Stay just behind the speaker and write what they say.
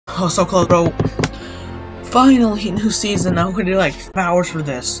Oh, so close, bro. Finally, new season. I'm gonna do like 5 hours for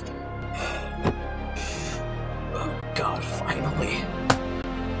this. Oh god, finally.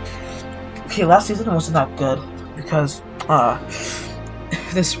 Okay, last season wasn't that good because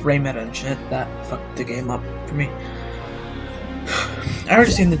this rain meta and shit that fucked the game up for me. I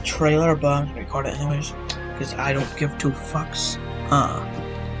already seen the trailer, but I'm gonna record it anyways because I don't give 2 fucks.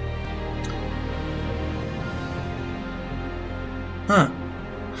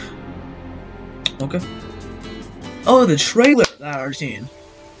 Okay. Oh, the trailer that I already seen.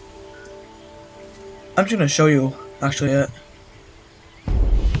 I'm just gonna show you actually it.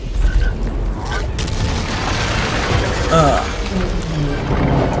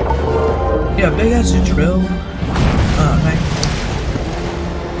 Yeah, big ass drill. Okay.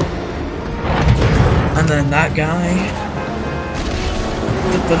 And then that guy.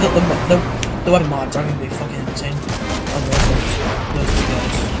 The weapon mods are gonna be fucking insane. Those 2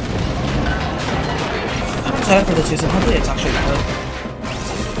 guys. I'm excited for this season. Hopefully it's actually good.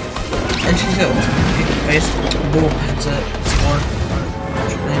 And she's got a face, boom, headset, score,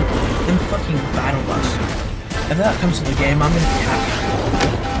 then fucking battle bus. If that comes to the game, I'm gonna be happy.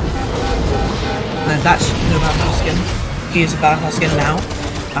 And that's the battle pass skin. He is a battle pass skin now,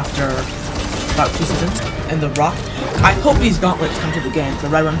 after about 2 seasons. And the rock. I hope these gauntlets come to the game, the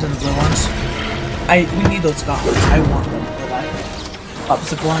red ones and the blue ones. We need those gauntlets. I want them for that.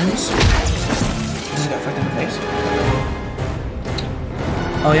 Opposite blinds. Just got fucked in the face.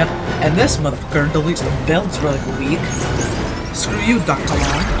 Oh yeah, and this motherfucker deletes the builds really weak. Screw you, Dr.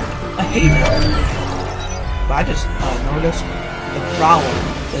 Long. I hate him. But I just noticed the Prowler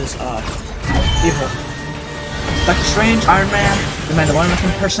is evil. Doctor Strange, Iron Man, the Mandalorian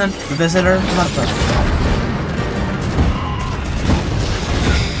looking person, the Visitor, motherfucker.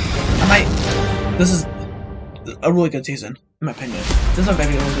 This is a really good season, in my opinion. This is a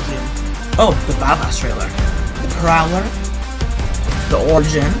very really good season. Oh, the Battle Pass trailer. The Prowler. The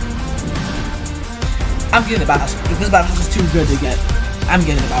Origin. I'm getting the Battle Pass. If this Battle Pass is too good to get, I'm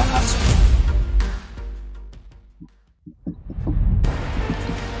getting the Battle Pass.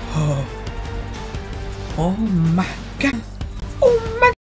 Oh my